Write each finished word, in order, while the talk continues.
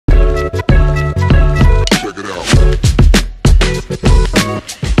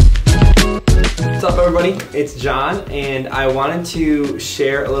everybody, it's John, and I wanted to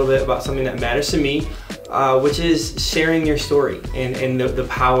share a little bit about something that matters to me, which is sharing your story and the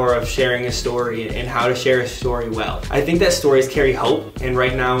power of sharing a story and how to share a story well. I think that stories carry hope, and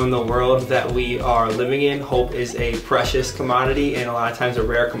right now in the world that we are living in, hope is a precious commodity and a lot of times a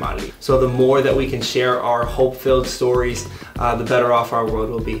rare commodity. So the more that we can share our hope-filled stories, the better off our world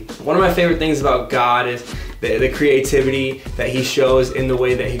will be. One of my favorite things about God is the creativity that He shows in the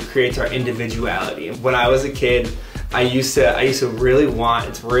way that He creates our individuality. When I was a kid, I used to really want,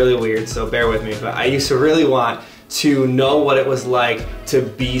 it's really weird, so bear with me, but I used to really want to know what it was like to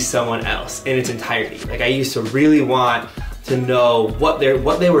be someone else in its entirety. Like I used to really want to know what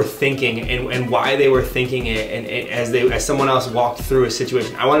they were thinking and why they were thinking it, and as someone else walked through a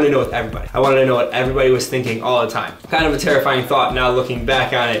situation. I wanted to know with everybody. I wanted to know what everybody was thinking all the time. Kind of a terrifying thought now looking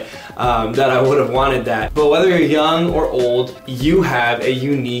back on it, that I would have wanted that. But whether you're young or old, you have a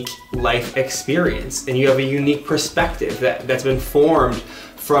unique life experience and you have a unique perspective that's been formed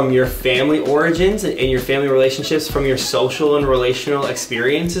from your family origins and your family relationships, from your social and relational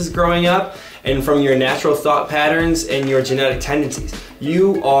experiences growing up, and from your natural thought patterns and your genetic tendencies.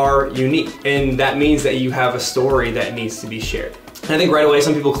 You are unique, and that means that you have a story that needs to be shared. And I think right away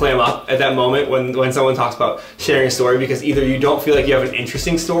some people clam up at that moment when someone talks about sharing a story, because either you don't feel like you have an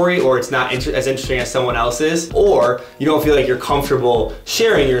interesting story, or it's not as interesting as someone else's, or you don't feel like you're comfortable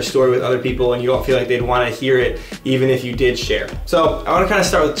sharing your story with other people and you don't feel like they'd want to hear it even if you did share. So I want to kind of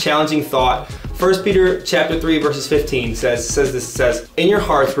start with challenging thought. 1 Peter chapter 3 verses 15 says, "In your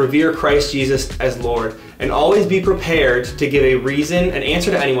hearts revere Christ Jesus as Lord, and always be prepared to give an answer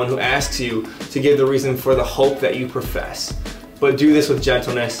to anyone who asks you to give the reason for the hope that you profess. But do this with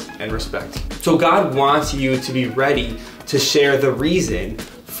gentleness and respect." So God wants you to be ready to share the reason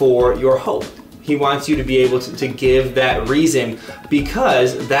for your hope. He wants you to be able to give that reason,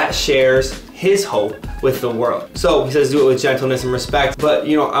 because that shares His hope with the world. So He says do it with gentleness and respect. But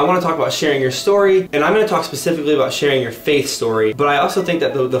I want to talk about sharing your story, and I'm going to talk specifically about sharing your faith story. But I also think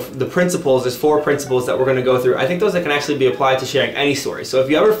that the principles, there's 4 principles that we're going to go through. I think those that can actually be applied to sharing any story. So if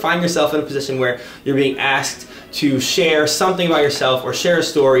you ever find yourself in a position where you're being asked to share something about yourself or share a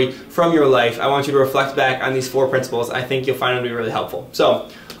story from your life, I want you to reflect back on these 4 principles. I think you'll find them to be really helpful. So,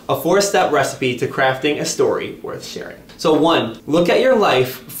 a 4-step recipe to crafting a story worth sharing. So 1, look at your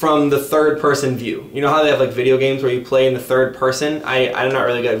life from the 3rd person view. You know how they have like video games where you play in the 3rd person? I'm not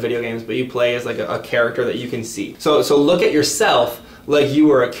really good at video games, but you play as like a character that you can see. So look at yourself like you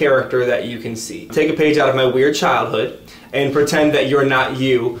were a character that you can see. Take a page out of my weird childhood and pretend that you're not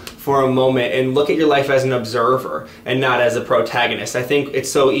you for a moment, and look at your life as an observer and not as a protagonist. I think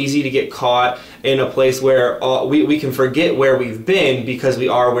it's so easy to get caught in a place where we can forget where we've been because we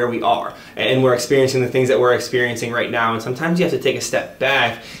are where we are, and we're experiencing the things that we're experiencing right now. And sometimes you have to take a step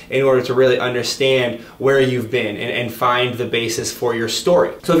back in order to really understand where you've been and find the basis for your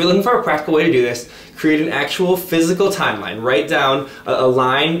story. So if you're looking for a practical way to do this, create an actual physical timeline. Write down a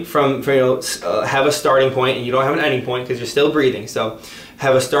line from have a starting point, and you don't have an ending point because you're still breathing. So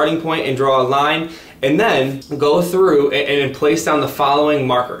have a starting point and draw a line, and then go through and place down the following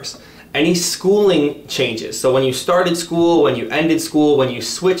markers. Any schooling changes. So when you started school, when you ended school, when you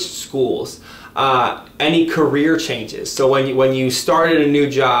switched schools, any career changes. So when you started a new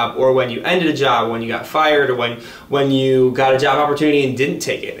job, or when you ended a job, when you got fired, or when you got a job opportunity and didn't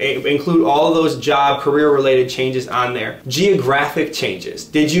take it. Include all of those career related changes on there. Geographic changes.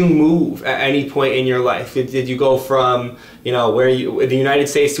 Did you move at any point in your life? Did you go from the United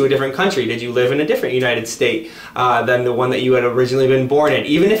States to a different country? Did you live in a different United State than the one that you had originally been born in?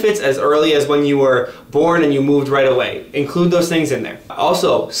 Even if it's as early as when you were born and you moved right away, include those things in there.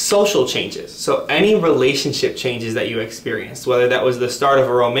 Also, social changes. So any relationship changes that you experienced, whether that was the start of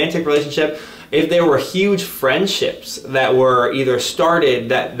a romantic relationship, if there were huge friendships that were either started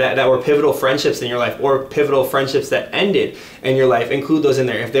that were pivotal friendships in your life, or pivotal friendships that ended in your life, include those in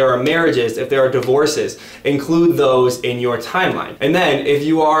there. If there are marriages, if there are divorces, include those in your timeline. And then if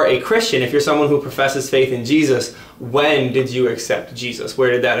you are a Christian, if you're someone who professes faith in Jesus, when did you accept Jesus?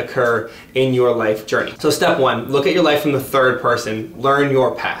 Where did that occur in your life journey? So step 1, look at your life from the 3rd person, learn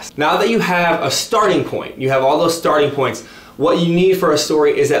your past. Now that you have a starting point, you have all those starting points, what you need for a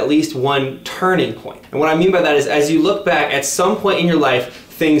story is at least one turning point. And what I mean by that is, as you look back at some point in your life,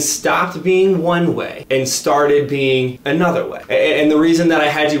 things stopped being one way and started being another way. And the reason that I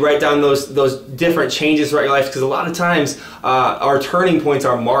had you write down those different changes throughout your life is because a lot of times our turning points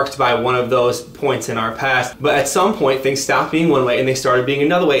are marked by one of those points in our past. But at some point, things stopped being one way and they started being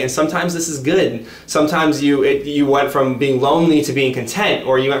another way. And sometimes this is good. Sometimes you went from being lonely to being content,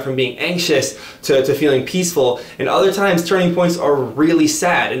 or you went from being anxious to feeling peaceful. And other times, turning points are really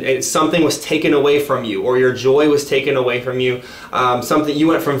sad, and something was taken away from you, or your joy was taken away from you. Something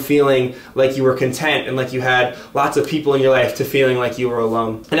you went from feeling like you were content and like you had lots of people in your life to feeling like you were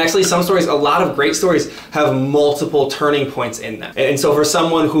alone. And actually, some stories, a lot of great stories, have multiple turning points in them. And so for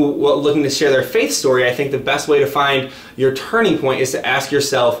someone who looking to share their faith story, I think the best way to find your turning point is to ask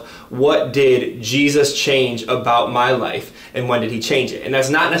yourself, what did Jesus change about my life, and when did he change it? And that's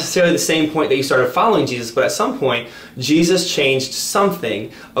not necessarily the same point that you started following Jesus, but at some point, Jesus changed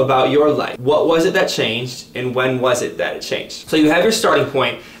something about your life. What was it that changed, and when was it that it changed? So you have your starting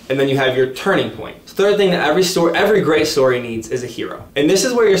point, and then you have your turning point. The third thing that every great story needs is a hero. And this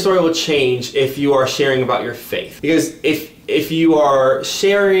is where your story will change if you are sharing about your faith. Because if you are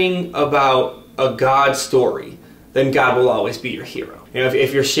sharing about a God story, then God will always be your hero. You know,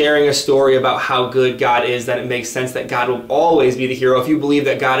 if you're sharing a story about how good God is, then it makes sense that God will always be the hero. If you believe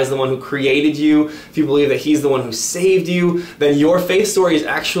that God is the one who created you, if you believe that he's the one who saved you, then your faith story is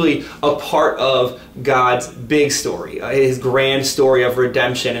actually a part of God's big story, his grand story of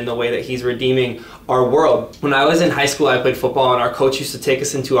redemption and the way that he's redeeming our world. When I was in high school, I played football, and our coach used to take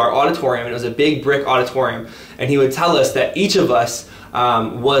us into our auditorium, and it was a big brick auditorium, and he would tell us that each of us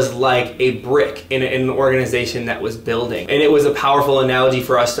was like a brick in an organization that was building. And it was a powerful analogy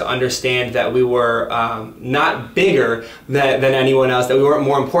for us to understand that we were not bigger than anyone else, that we weren't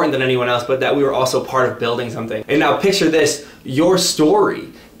more important than anyone else, but that we were also part of building something. And now picture this, your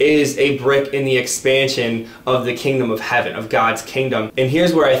story is a brick in the expansion of the kingdom of heaven, of God's kingdom. And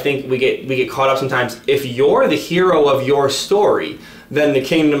here's where I think we get caught up sometimes. If you're the hero of your story, then the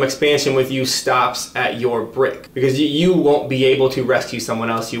kingdom expansion with you stops at your brick, because you won't be able to rescue someone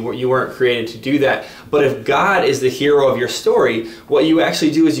else. You weren't created to do that. But if God is the hero of your story, what you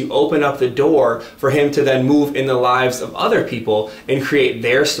actually do is you open up the door for him to then move in the lives of other people and create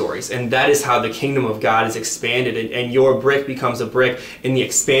their stories. And that is how the kingdom of God is expanded, and your brick becomes a brick in the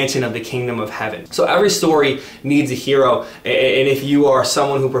expansion of the kingdom of heaven. So every story needs a hero. And if you are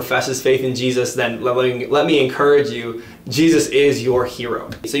someone who professes faith in Jesus, then let me encourage you, Jesus is your hero.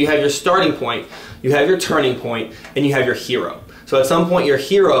 So you have your starting point, you have your turning point, and you have your hero. So at some point, your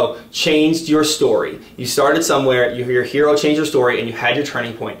hero changed your story. You started somewhere, your hero changed your story, and you had your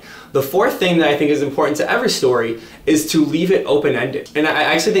turning point. The fourth thing that I think is important to every story is to leave it open-ended. And I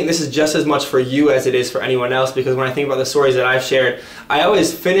actually think this is just as much for you as it is for anyone else, because when I think about the stories that I've shared, I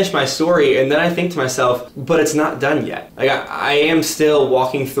always finish my story and then I think to myself, but it's not done yet. Like I am still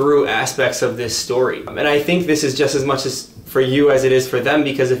walking through aspects of this story. And I think this is just as much as for you as it is for them,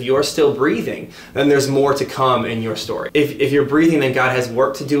 because if you're still breathing, then there's more to come in your story. If you're breathing, then God has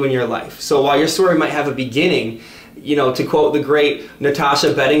work to do in your life. So while your story might have a beginning, you know, to quote the great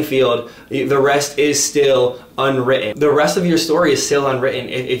Natasha Bedingfield, the rest is still unwritten. The rest of your story is still unwritten.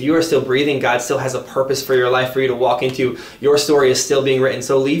 If you are still breathing, God still has a purpose for your life for you to walk into. Your story is still being written.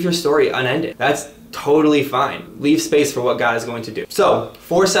 So leave your story unended. That's totally fine. Leave space for what God is going to do. So,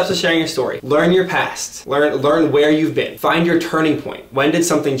 4 steps to sharing your story. Learn your past. Learn where you've been. Find your turning point. When did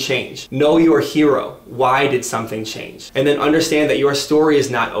something change? Know your hero. Why did something change? And then understand that your story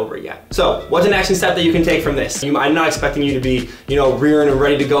is not over yet. So, what's an action step that you can take from this? I'm not expecting you to be, rearing and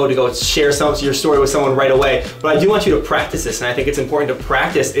ready to go share your story with someone right away, but I do want you to practice this, and I think it's important to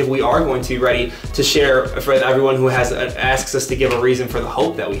practice if we are going to be ready to share for everyone who asks us to give a reason for the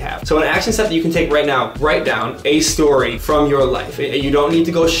hope that we have. So, an action step that you can take right now, write down a story from your life. You don't need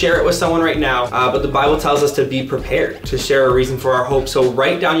to go share it with someone right now, but the Bible tells us to be prepared to share a reason for our hope. So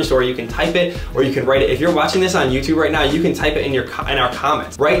write down your story. You can type it or you can write it. If you're watching this on YouTube right now, you can type it in our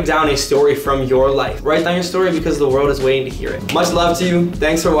comments. Write down a story from your life. Write down your story because the world is waiting to hear it. Much love to you.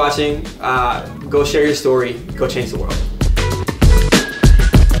 Thanks for watching. Go share your story. Go change the world.